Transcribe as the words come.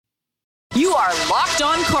are Locked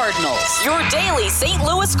On Cardinals, your daily St.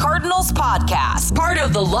 Louis Cardinals podcast. Part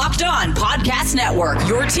of the Locked On Podcast Network,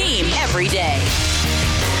 your team every day.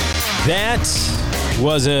 That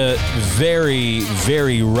was a very,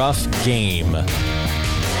 very rough game.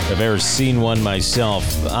 I've ever seen one myself.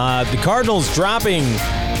 The Cardinals dropping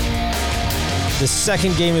the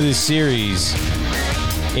second game of the series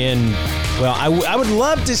in, well, I would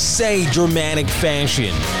love to say dramatic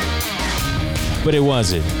fashion, but it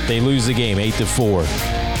wasn't. They lose the game 8-4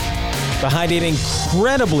 behind an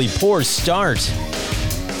incredibly poor start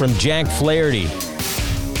from Jack Flaherty.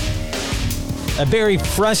 A very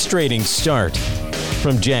frustrating start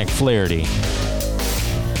from Jack Flaherty.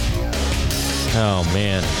 Oh,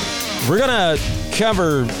 man. We're going to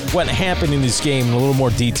cover what happened in this game in a little more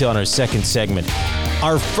detail in our second segment.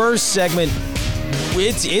 Our first segment,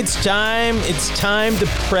 it's time to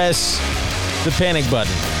press the panic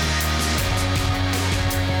button.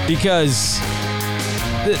 Because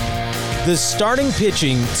the starting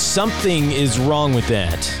pitching, something is wrong with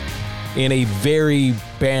that in a very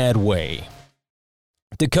bad way.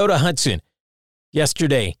 Dakota Hudson,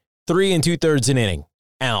 yesterday, 3 2/3 an inning,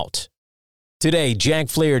 out. Today, Jack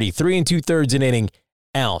Flaherty, 3 2/3 an inning,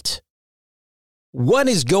 out. What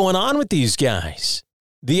is going on with these guys?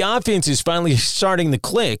 The offense is finally starting to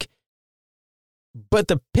click, but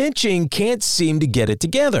the pitching can't seem to get it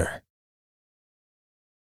together.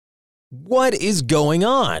 What is going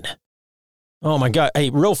on? Oh my God. Hey,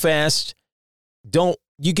 real fast. Let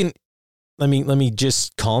me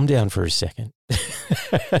just calm down for a second.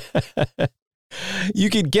 You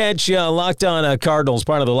can catch Locked On Cardinals,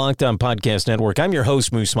 part of the Locked On Podcast Network. I'm your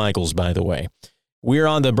host, Moose Michaels, by the way. We're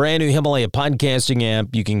on the brand new Himalaya podcasting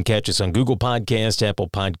app. You can catch us on Google Podcast, Apple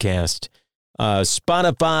Podcast,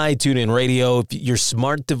 Spotify, TuneIn Radio. Your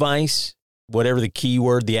smart device, whatever the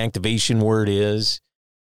keyword, the activation word is,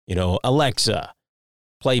 Alexa,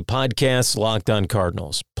 play podcasts Locked On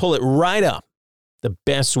Cardinals. Pull it right up. The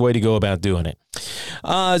best way to go about doing it.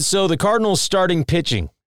 So the Cardinals starting pitching.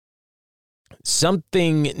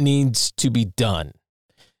 Something needs to be done.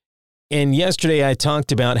 And yesterday I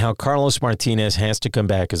talked about how Carlos Martinez has to come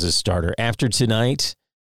back as a starter. After tonight,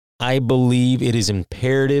 I believe it is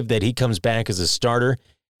imperative that he comes back as a starter,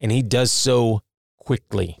 and he does so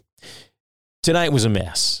quickly. Tonight was a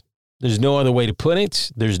mess. There's no other way to put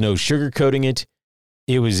it. There's no sugarcoating it.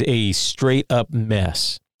 It was a straight-up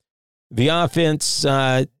mess. The offense,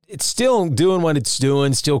 it's still doing what it's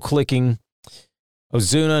doing, still clicking.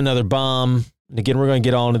 Ozuna, another bomb. And again, we're going to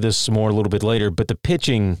get all into this some more a little bit later. But the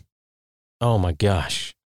pitching, oh my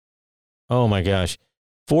gosh.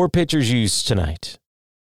 4 pitchers used tonight.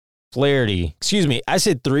 Flaherty, I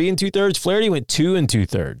said 3 2/3. Flaherty went 2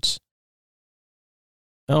 2/3.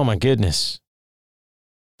 Oh my goodness.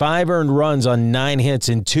 5 earned runs on 9 hits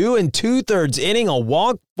in 2 2/3 inning, a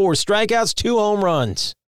walk, 4 strikeouts, 2 home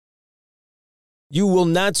runs. You will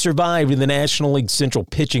not survive in the National League Central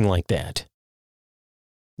pitching like that.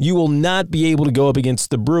 You will not be able to go up against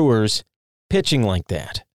the Brewers pitching like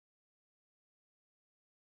that.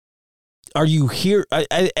 Are you here?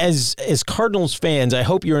 As Cardinals fans, I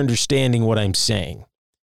hope you're understanding what I'm saying.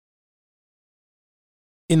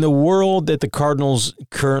 In the world that the Cardinals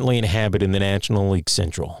currently inhabit in the National League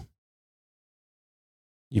Central,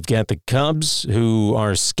 you've got the Cubs who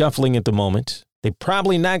are scuffling at the moment. They're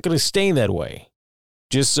probably not going to stay that way,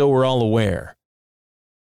 just so we're all aware.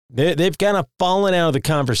 They've kind of fallen out of the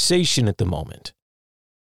conversation at the moment.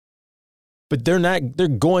 But they're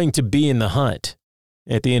going to be in the hunt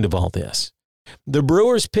at the end of all this. The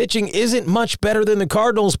Brewers pitching isn't much better than the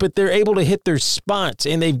Cardinals, but they're able to hit their spots,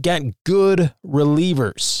 and they've got good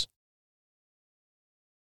relievers.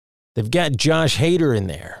 They've got Josh Hader in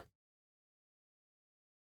there.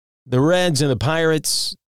 The Reds and the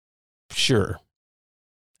Pirates, sure.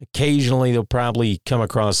 Occasionally, they'll probably come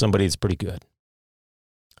across somebody that's pretty good.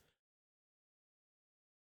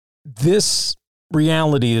 This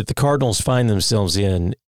reality that the Cardinals find themselves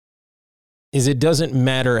in is it doesn't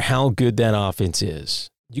matter how good that offense is.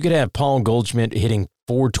 You could have Paul Goldschmidt hitting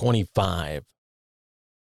 .425.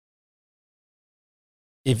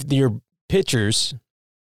 If your pitchers,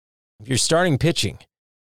 if your starting pitching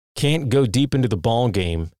can't go deep into the ball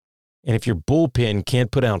game, and if your bullpen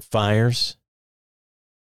can't put out fires,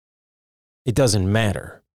 it doesn't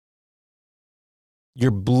matter.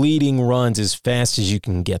 You're bleeding runs as fast as you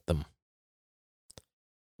can get them.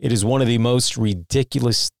 It is one of the most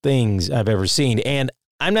ridiculous things I've ever seen. And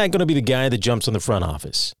I'm not going to be the guy that jumps on the front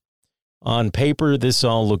office. On paper, this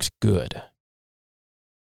all looks good.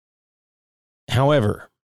 However,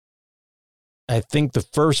 I think the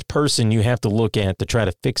first person you have to look at to try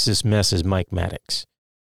to fix this mess is Mike Maddox.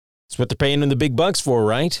 That's what they're paying him the big bucks for,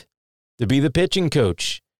 right? To be the pitching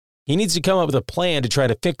coach. He needs to come up with a plan to try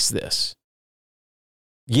to fix this.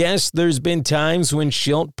 Yes, there's been times when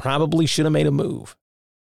Shildt probably should have made a move.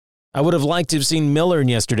 I would have liked to have seen Miller in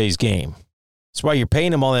yesterday's game. That's why you're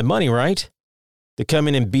paying him all that money, right? To come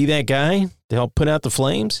in and be that guy to help put out the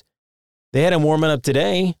flames. They had him warming up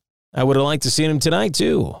today. I would have liked to see him tonight,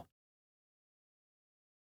 too.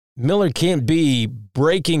 Miller can't be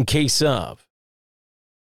breaking case of.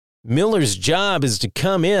 Miller's job is to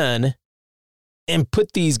come in and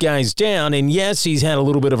put these guys down. And yes, he's had a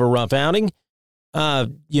little bit of a rough outing,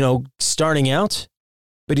 starting out,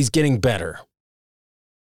 but he's getting better.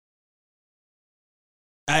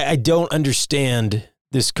 I don't understand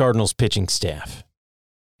this Cardinals pitching staff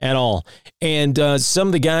at all. And some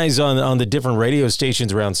of the guys on the different radio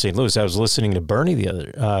stations around St. Louis, I was listening to Bernie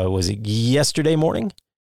yesterday morning?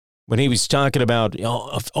 When he was talking about,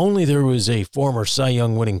 if only there was a former Cy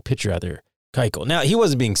Young winning pitcher out there, Keuchel. Now, he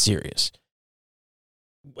wasn't being serious.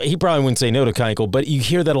 He probably wouldn't say no to Keuchel, but you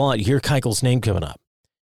hear that a lot. You hear Keuchel's name coming up.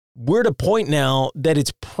 We're at a point now that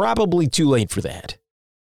it's probably too late for that.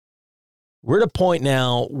 We're at a point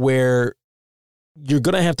now where you're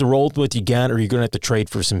going to have to roll with what you got or you're going to have to trade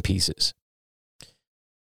for some pieces.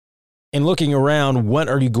 And looking around, what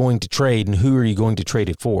are you going to trade and who are you going to trade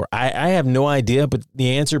it for? I have no idea, but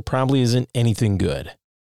the answer probably isn't anything good.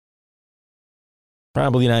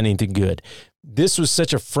 Probably not anything good. This was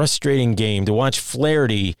such a frustrating game to watch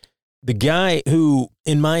Flaherty, the guy who,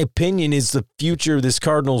 in my opinion, is the future of this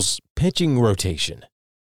Cardinals pitching rotation.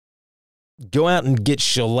 Go out and get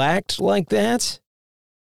shellacked like that?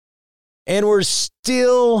 And we're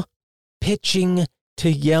still pitching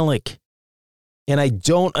to Yelich. And I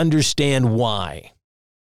don't understand why.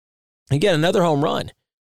 Again, another home run.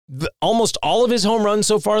 Almost all of his home runs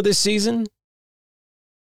so far this season,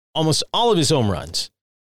 almost all of his home runs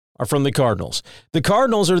are from the Cardinals. The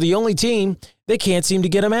Cardinals are the only team that can't seem to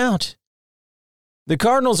get him out. The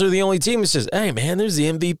Cardinals are the only team that says, hey, man, there's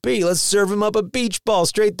the MVP. Let's serve him up a beach ball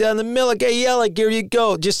straight down the middle. Okay, Yelich, here you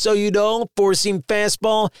go. Just so you know, four-seam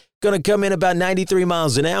fastball, going to come in about 93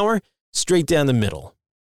 miles an hour, straight down the middle.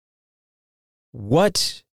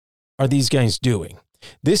 What are these guys doing?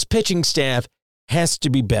 This pitching staff has to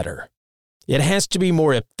be better. It has to be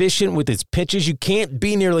more efficient with its pitches. You can't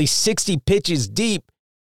be nearly 60 pitches deep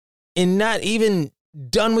and not even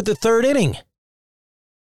done with the third inning.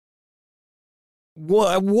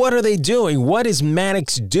 What are they doing? What is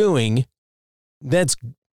Maddox doing that's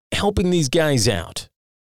helping these guys out?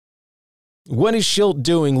 What is Shildt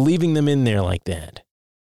doing leaving them in there like that?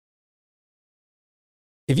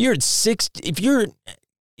 If you're at 60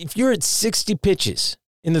 pitches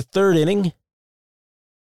in the third inning,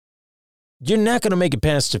 you're not going to make it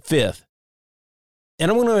past the fifth. And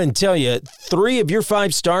I'm going to tell you, 3 of your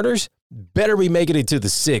 5 starters better be making it to the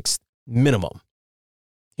 6th minimum.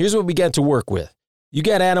 Here's what we got to work with. You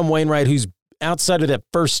got Adam Wainwright, who's outside of that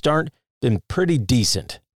first start, been pretty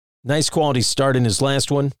decent. Nice quality start in his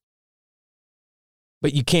last one.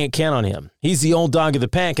 But you can't count on him. He's the old dog of the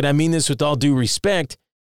pack, and I mean this with all due respect.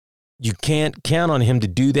 You can't count on him to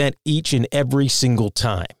do that each and every single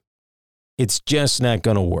time. It's just not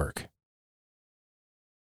going to work.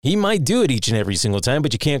 He might do it each and every single time,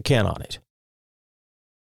 but you can't count on it.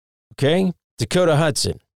 Okay? Dakota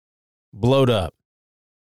Hudson, blowed up.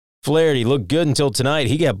 Flaherty looked good until tonight.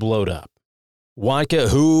 He got blowed up. Wacha,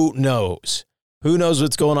 who knows? Who knows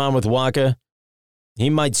what's going on with Wacha? He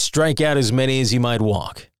might strike out as many as he might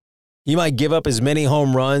walk. He might give up as many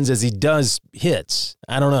home runs as he does hits.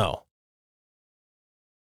 I don't know.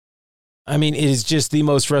 I mean, it is just the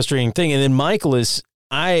most frustrating thing. And then Michaelis,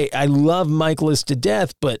 I love Michaelis to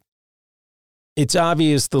death, but it's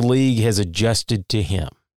obvious the league has adjusted to him.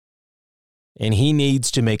 And he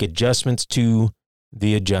needs to make adjustments to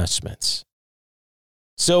the adjustments.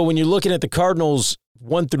 So when you're looking at the Cardinals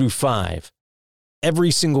 1 through 5,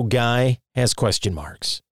 every single guy has question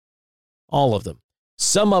marks. All of them.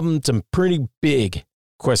 Some of them, some pretty big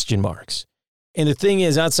question marks. And the thing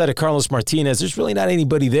is, outside of Carlos Martinez, there's really not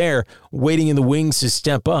anybody there waiting in the wings to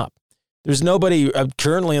step up. There's nobody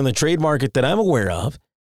currently on the trade market that I'm aware of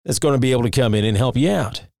that's going to be able to come in and help you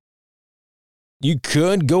out. You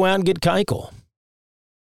could go out and get Keuchel.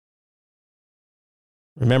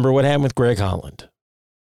 Remember what happened with Greg Holland.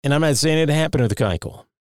 And I'm not saying it happened with Keuchel.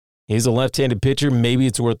 He's a left-handed pitcher. Maybe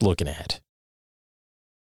it's worth looking at.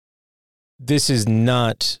 This is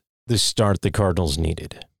not the start the Cardinals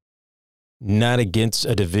needed. Not against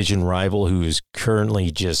a division rival who is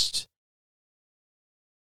currently just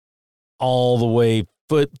all the way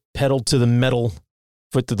foot pedal to the metal,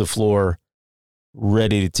 foot to the floor,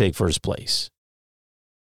 ready to take first place.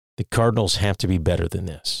 The Cardinals have to be better than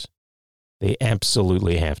this. They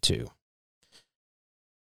absolutely have to.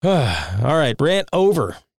 All right, rant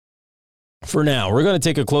over for now. We're going to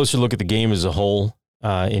take a closer look at the game as a whole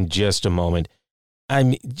in just a moment.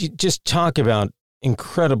 Just talk about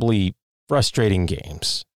incredibly frustrating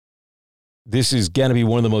games. This is going to be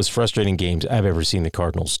one of the most frustrating games I've ever seen the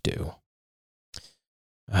Cardinals do.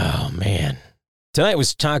 Oh, man. Tonight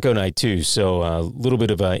was taco night, too, so a little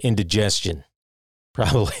bit of indigestion.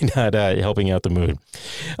 Probably not helping out the mood.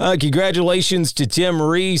 Congratulations to Tim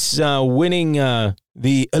Reese winning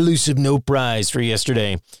the elusive no prize for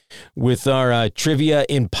yesterday with our Trivia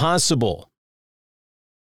Impossible.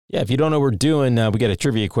 Yeah, if you don't know what we're doing, we got a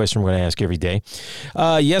trivia question we're going to ask every day.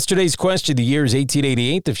 Yesterday's question, the year is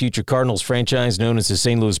 1888. The future Cardinals franchise known as the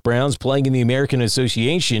St. Louis Browns playing in the American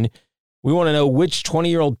Association. We want to know which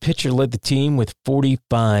 20-year-old pitcher led the team with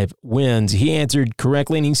 45 wins. He answered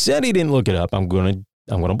correctly, and he said he didn't look it up. I'm going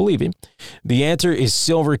to believe him. The answer is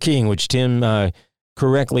Silver King, which Tim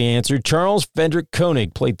correctly answered. Charles Frederick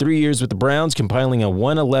Koenig played 3 years with the Browns, compiling a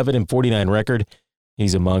 111-49 record.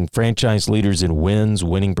 He's among franchise leaders in wins,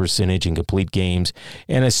 winning percentage, and complete games,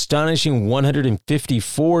 an astonishing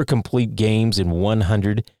 154 complete games in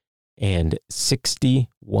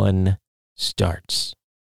 161 starts.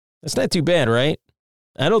 That's not too bad, right?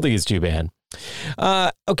 I don't think it's too bad.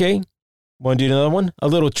 Okay. Want to do another one? A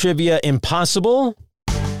little Trivia Impossible.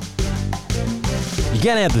 You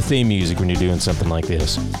got to have the theme music when you're doing something like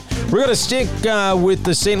this. We're going to stick with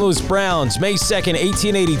the St. Louis Browns. May 2nd,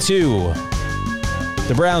 1882.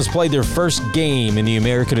 The Browns played their first game in the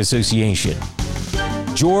American Association.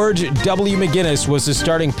 George W. McGinnis was the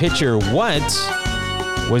starting pitcher. What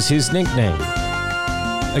was his nickname?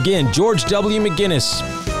 Again, George W. McGinnis,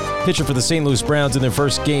 pitcher for the St. Louis Browns in their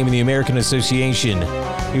first game in the American Association.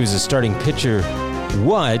 He was a starting pitcher.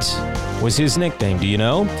 What was his nickname? Do you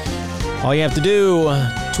know? All you have to do,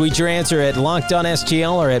 tweet your answer at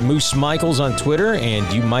LockedOnSTL or at Moose Michaels on Twitter,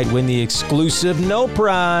 and you might win the exclusive No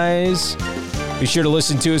Prize. Be sure to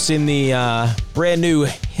listen to us in the brand new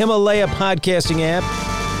Himalaya podcasting app,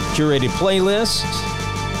 curated playlist,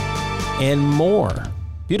 and more.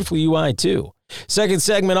 Beautiful UI, too. Second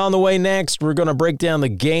segment on the way next. We're going to break down the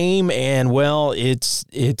game, and, well, it's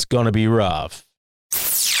going to be rough.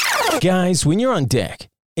 Guys, when you're on deck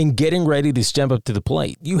and getting ready to step up to the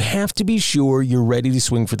plate, you have to be sure you're ready to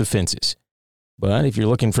swing for the fences. But if you're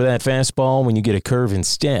looking for that fastball when you get a curve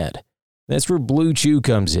instead, that's where Blue Chew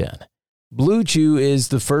comes in. Blue Chew is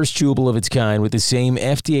the first chewable of its kind with the same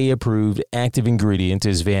FDA-approved active ingredient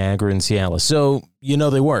as Viagra and Cialis. So, you know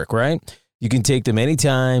they work, right? You can take them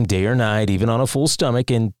anytime, day or night, even on a full stomach,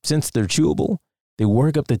 and since they're chewable, they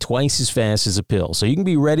work up to twice as fast as a pill. So you can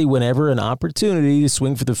be ready whenever an opportunity to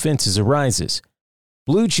swing for the fences arises.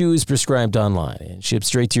 Blue Chew is prescribed online and shipped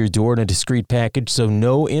straight to your door in a discreet package, so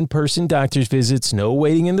no in-person doctor's visits, no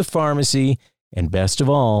waiting in the pharmacy, and best of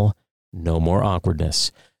all, no more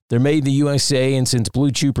awkwardness. They're made in the USA, and since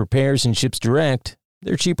Blue Chew prepares and ships direct,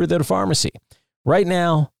 they're cheaper than a pharmacy. Right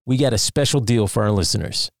now, we got a special deal for our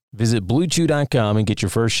listeners. Visit BlueChew.com and get your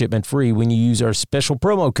first shipment free when you use our special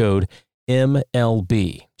promo code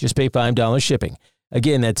MLB. Just pay $5 shipping.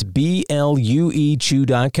 Again, that's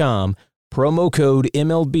BLUEChew.com, promo code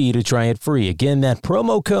MLB to try it free. Again, that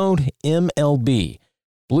promo code MLB.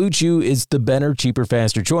 Blue Chew is the better, cheaper,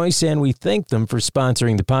 faster choice, and we thank them for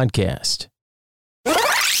sponsoring the podcast.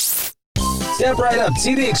 Step right up.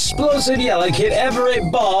 See the explosive Yelich hit every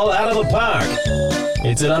ball out of the park.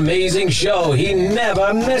 It's an amazing show. He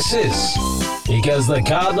never misses. Because the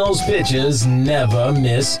Cardinals pitchers never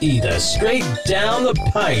miss either. Straight down the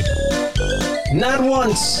pipe. Not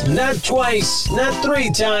once, not twice, not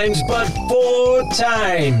 3 times, but 4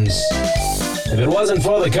 times. If it wasn't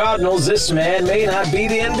for the Cardinals, this man may not be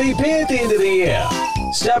the MVP at the end of the year.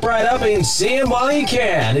 Step right up and see him while you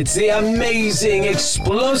can. It's the amazing,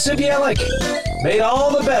 explosive Yelich. Made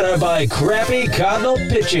all the better by crappy Cardinal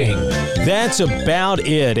pitching. That's about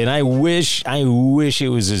it. And I wish it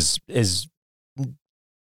was as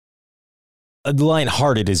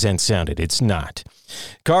lighthearted as that sounded. It's not.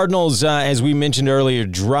 Cardinals, as we mentioned earlier,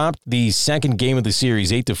 dropped the second game of the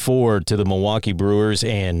series 8-4 to the Milwaukee Brewers.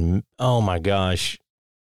 And, oh my gosh,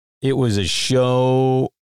 it was a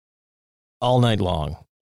show all night long.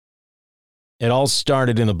 It all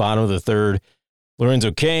started in the bottom of the third.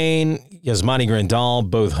 Lorenzo Cain, Yasmani Grandal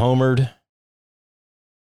both homered.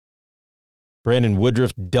 Brandon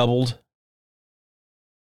Woodruff doubled.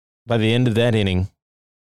 By the end of that inning,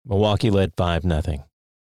 Milwaukee led 5-0.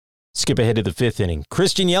 Skip ahead to the 5th inning.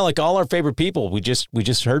 Christian Yelich, all our favorite people. We just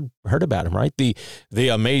heard about him, right? The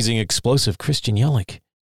amazing, explosive Christian Yelich.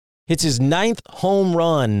 hits his 9th home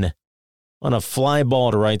run on a fly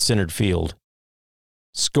ball to right centered field,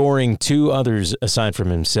 scoring 2 others aside from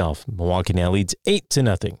himself. Milwaukee now leads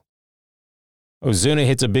 8-0. Ozuna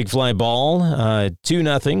hits a big fly ball,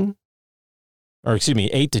 2-0, or excuse me,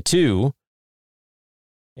 8-2.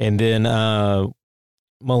 And then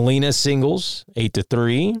Molina singles,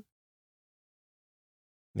 8-3.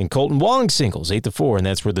 Then Colton Wong singles, 8-4, and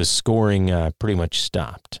that's where the scoring pretty much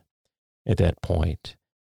stopped at that point.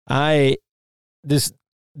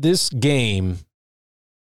 This game,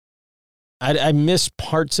 I missed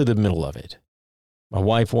parts of the middle of it. My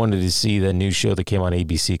wife wanted to see the new show that came on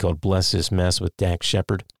ABC called Bless This Mess with Dax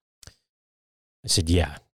Shepard. I said,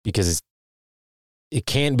 yeah, because it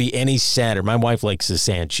can't be any sadder. My wife likes the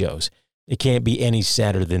sad shows. It can't be any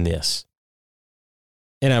sadder than this.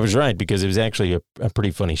 And I was right, because it was actually a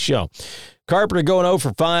pretty funny show. Carpenter going 0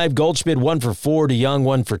 for 5. Goldschmidt 1 for 4. DeYoung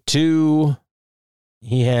 1 for 2.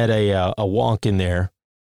 He had a walk in there.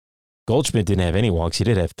 Goldschmidt didn't have any walks. He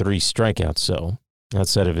did have 3 strikeouts, so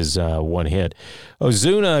outside of his 1 hit.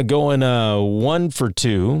 Ozuna going 1 for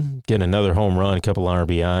 2. Getting another home run, a couple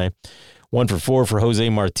RBI. 1 for 4 for Jose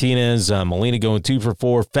Martinez. Molina going 2 for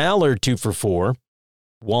 4. Fowler 2 for 4.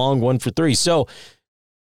 Wong 1 for 3. So,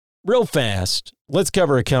 real fast, let's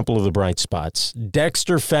cover a couple of the bright spots.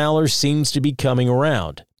 Dexter Fowler seems to be coming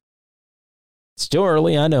around. Still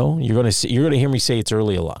early, I know. You're going to hear me say it's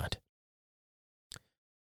early a lot.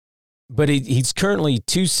 But he's currently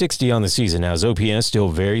 260 on the season. Now, his OPS still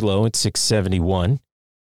very low at 671.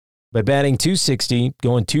 But batting 260,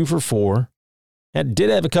 going 2 for 4. Did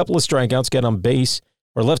have a couple of strikeouts, got on base,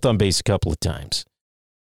 or left on base a couple of times.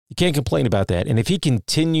 You can't complain about that. And if he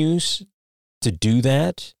continues to do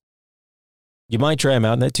that, you might try him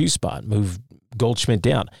out in that 2 spot, move Goldschmidt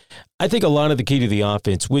down. I think a lot of the key to the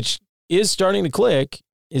offense, which is starting to click,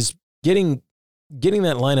 is getting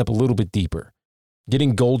that lineup a little bit deeper.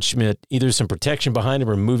 Getting Goldschmidt either some protection behind him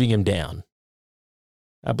or moving him down.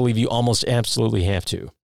 I believe you almost absolutely have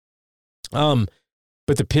to. But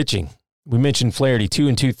the pitching, we mentioned Flaherty, 2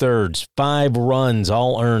 2/3, 5 runs,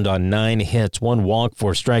 all earned on 9 hits, 1 walk,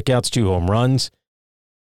 4 strikeouts, 2 home runs.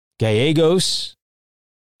 Gallegos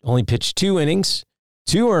only pitched 2 innings,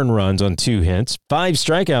 2 earned runs on 2 hits, 5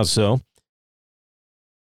 strikeouts though.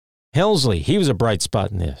 Helsley, he was a bright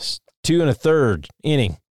spot in this. 2 1/3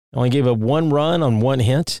 inning. Only gave up 1 run on 1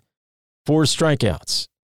 hit, 4 strikeouts,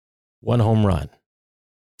 1 home run.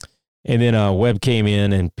 And then Webb came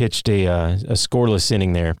in and pitched a scoreless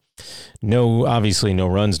inning there. Obviously no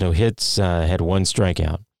runs, no hits, had 1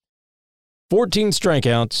 strikeout. 14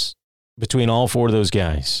 strikeouts between all 4 of those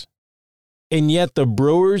guys. And yet the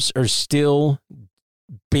Brewers are still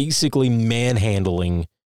basically manhandling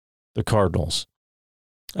the Cardinals.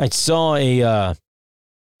 I saw a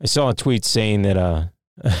tweet saying that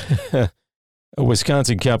a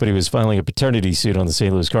Wisconsin company was filing a paternity suit on the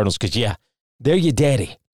St. Louis Cardinals because, yeah, they're your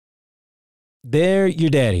daddy. They're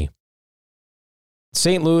your daddy.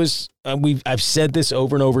 St. Louis, I've said this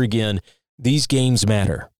over and over again, these games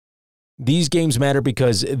matter. These games matter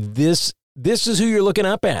because this is who you're looking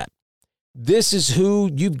up at. This is who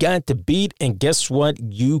you've got to beat, and guess what?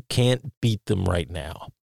 You can't beat them right now.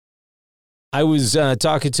 I was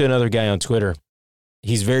talking to another guy on Twitter.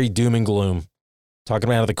 He's very doom and gloom, talking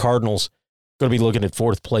about how the Cardinals are going to be looking at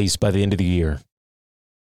 4th place by the end of the year,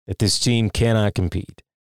 that this team cannot compete.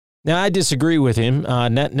 Now, I disagree with him,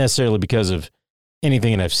 not necessarily because of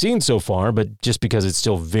anything that I've seen so far, but just because it's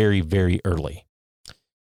still very, very early.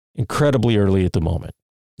 Incredibly early at the moment.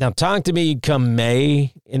 Now, talk to me come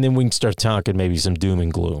May, and then we can start talking maybe some doom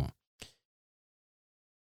and gloom.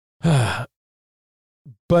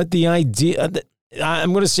 But the idea,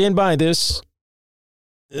 I'm going to stand by this.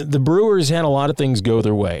 The Brewers had a lot of things go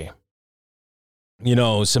their way. You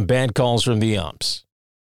know, some bad calls from the umps.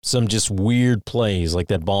 Some just weird plays like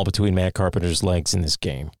that ball between Matt Carpenter's legs in this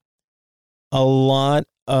game. A lot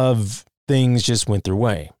of things just went their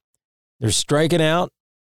way. They're striking out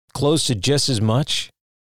close to just as much.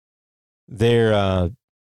 Their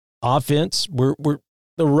offense, the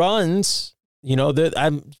runs, you know,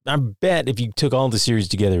 I bet if you took all the series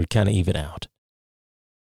together, it would kind of even out.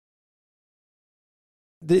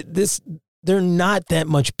 They're not that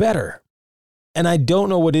much better. And I don't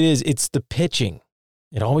know what it is. It's the pitching.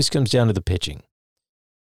 It always comes down to the pitching.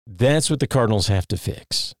 That's what the Cardinals have to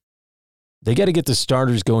fix. They got to get the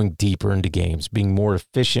starters going deeper into games, being more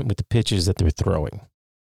efficient with the pitches that they're throwing.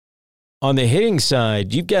 On the hitting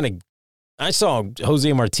side, I saw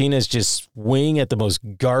Jose Martinez just swing at the most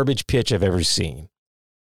garbage pitch I've ever seen.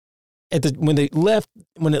 When it left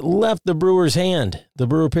the Brewers' hand, the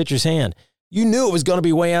Brewer pitcher's hand, you knew it was going to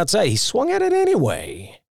be way outside. He swung at it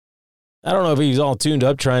anyway. I don't know if he was all tuned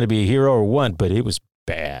up trying to be a hero or what, but it was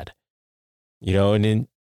bad. And then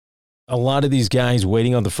a lot of these guys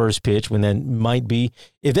waiting on the first pitch when that might be,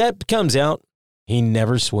 if that comes out, he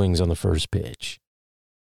never swings on the first pitch.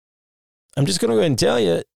 I'm just going to go ahead and tell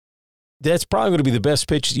you, that's probably going to be the best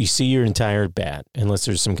pitch that you see your entire at bat, unless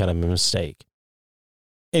there's some kind of a mistake.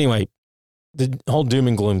 Anyway, the whole doom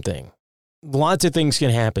and gloom thing. Lots of things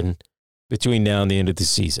can happen between now and the end of the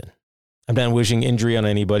season. I'm not wishing injury on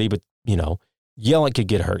anybody, but, Yelich could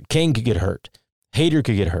get hurt. Kane could get hurt. Hader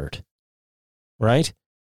could get hurt. Right?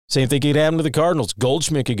 Same thing could happen to the Cardinals.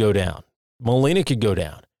 Goldschmidt could go down. Molina could go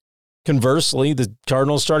down. Conversely, the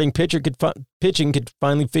Cardinals starting pitching could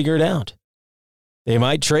finally figure it out. They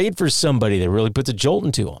might trade for somebody that really puts a jolt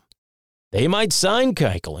into them. They might sign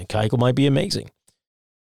Keuchel, and Keuchel might be amazing.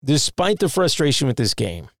 Despite the frustration with this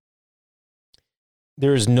game,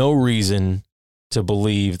 there is no reason to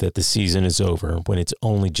believe that the season is over when it's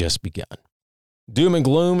only just begun. Doom and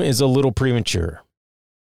gloom is a little premature.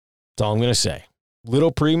 That's all I'm going to say.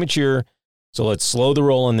 Little premature, so let's slow the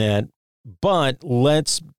roll on that. But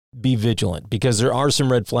let's be vigilant because there are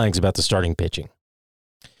some red flags about the starting pitching.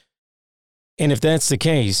 And if that's the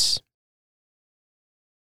case,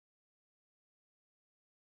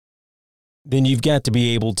 then you've got to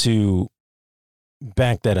be able to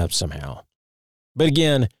back that up somehow. But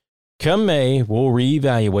again, come May, we'll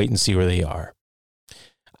reevaluate and see where they are.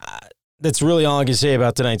 That's really all I can say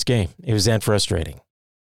about tonight's game. It was that frustrating.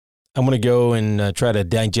 I'm going to go and try to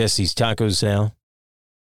digest these tacos now.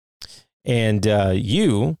 And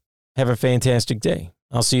you have a fantastic day.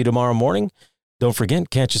 I'll see you tomorrow morning. Don't forget,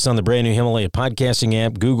 catch us on the brand new Himalaya podcasting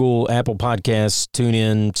app, Google, Apple Podcasts,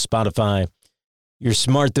 TuneIn, Spotify. Your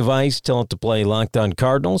smart device, tell it to play Locked On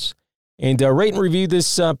Cardinals. And rate and review this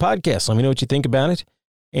podcast. Let me know what you think about it.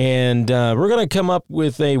 And we're going to come up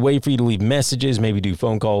with a way for you to leave messages, maybe do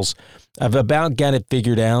phone calls. I've about got it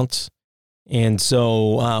figured out. And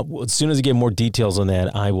so as soon as I get more details on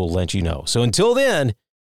that, I will let you know. So until then,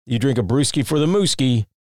 you drink a brewski for the mooski.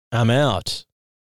 I'm out.